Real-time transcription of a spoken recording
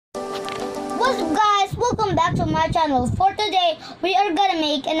up guys, welcome back to my channel. For today, we are gonna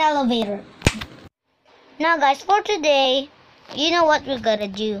make an elevator. Now guys, for today, you know what we're gonna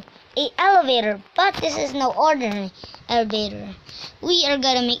do? A elevator, but this is no ordinary elevator. We are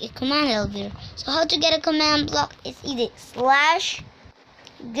gonna make a command elevator. So how to get a command block is either slash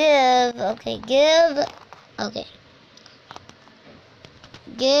give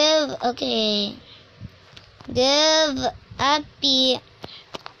appy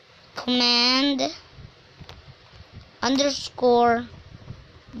command underscore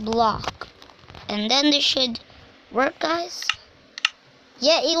block, and then this should work, guys.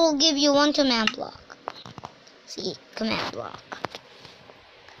 Yeah, it will give you one command block. See, command block.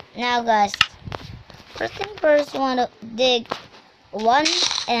 Now guys, first thing first, you want to dig one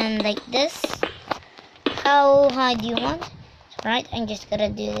and like this. How high do you want? Right, I'm just gonna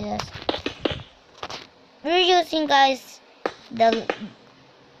do this. We're using, guys, the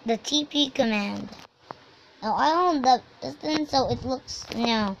TP command. Now I own the piston, so it looks,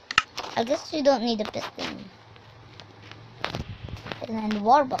 no, I guess you don't need a piston. And then the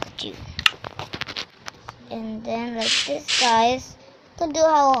water bucket too. And then like this, guys, you can do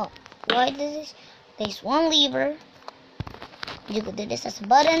how wide this is. There's one lever. You could do this as a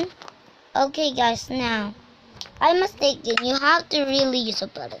button. Okay guys, now I'm mistaken, you have to really use a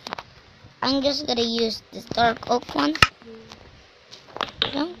button. I'm just gonna use this dark oak one.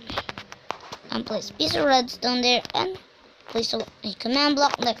 And place a piece of redstone there and place a command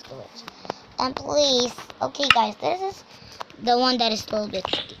block next to it. And place, okay guys, this is the one that is a little bit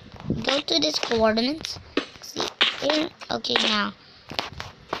tricky. Go to this coordinates. See here. Okay, now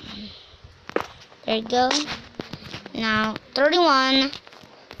there you go. Now 31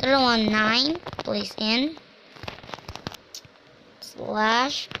 9 place in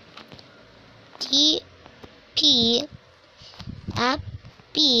slash TP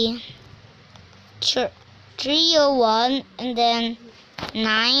appy 301 and then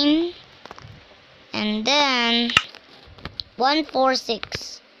 9 and then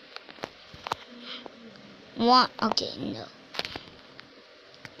 146 1. Okay, no,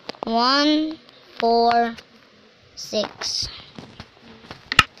 146.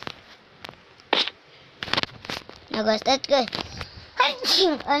 Now guys, that's good.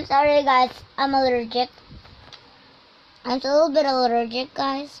 I'm sorry guys, I'm allergic. I'm a little bit allergic,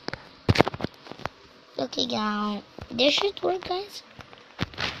 guys. Okay, now this should work, guys.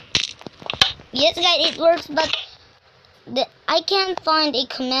 Yes, guys, it works, but I can't find a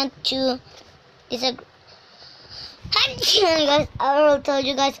command to disagree. Guys, I will tell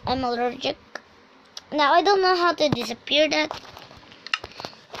you guys, I'm allergic. Now I don't know how to disappear that,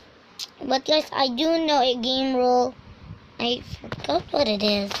 but guys, I do know a game rule. I forgot what it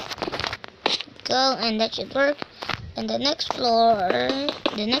is. Go, and that should work. And the next floor,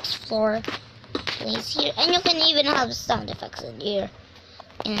 place here, and you can even have sound effects in here.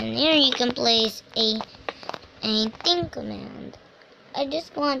 And here you can place a thing command. I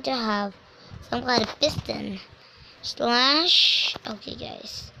just want to have some kind of piston. Slash, okay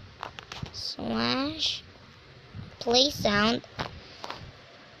guys, slash play sound,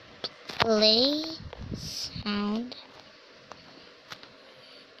 play sound.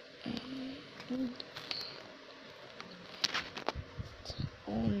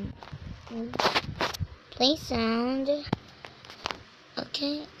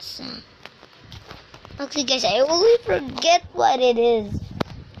 Okay, sound. Okay guys, I always forget what it is.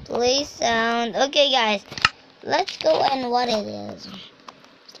 Play sound. Okay guys, let's go and what it is.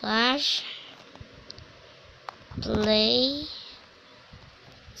 Slash play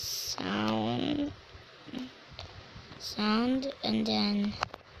sound and then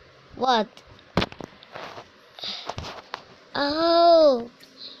what? Oh,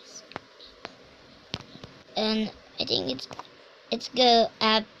 and I think it's go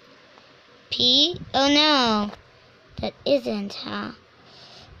app P. Oh no, that isn't, huh?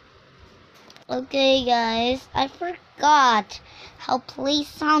 Okay guys, I forgot how play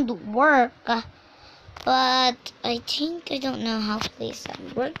sound work, but I think I don't know how play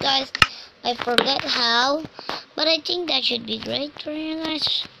sound work, guys. I forgot how, but I think that should be great for you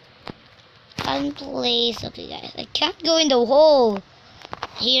guys. And place, okay guys, I can't go in the hole.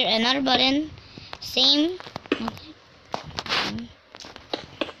 Here, another button, same.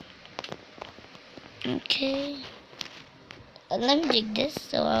 Okay. Let me dig this.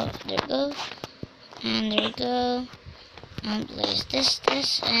 So there you go, and there you go, and place this,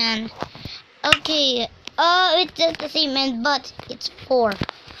 and okay. Oh, it's just the same end, but it's 4.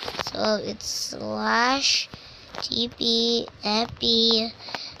 So it's slash TP appy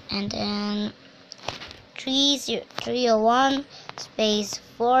and then 301 space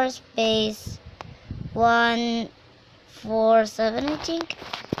 4 space 147, I think.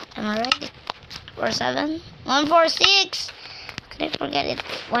 Am I right? 47? 146. Could I forget it?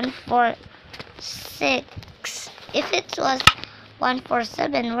 146. If it was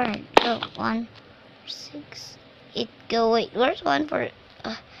 147, where it go? 146. It go. Wait, where's 14?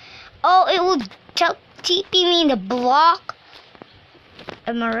 Oh, it will TP me in the block.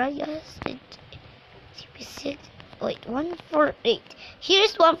 Am I right, guys? TP6. Wait, 148.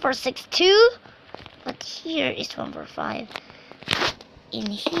 Here's 1462, but here is 145. In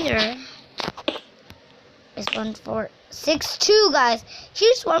here is 1462, guys.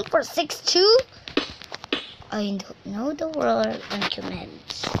 Here's 1462. I don't know the word and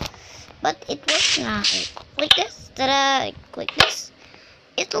commands, but it was not like this. Ta-da! Like this.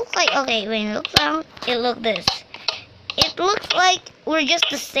 It looks like, okay, when you look down, it looks this. It looks like we're just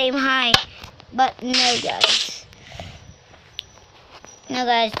the same height, but no, guys. No,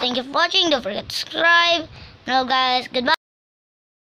 guys. Thank you for watching. Don't forget to subscribe. No, guys. Goodbye.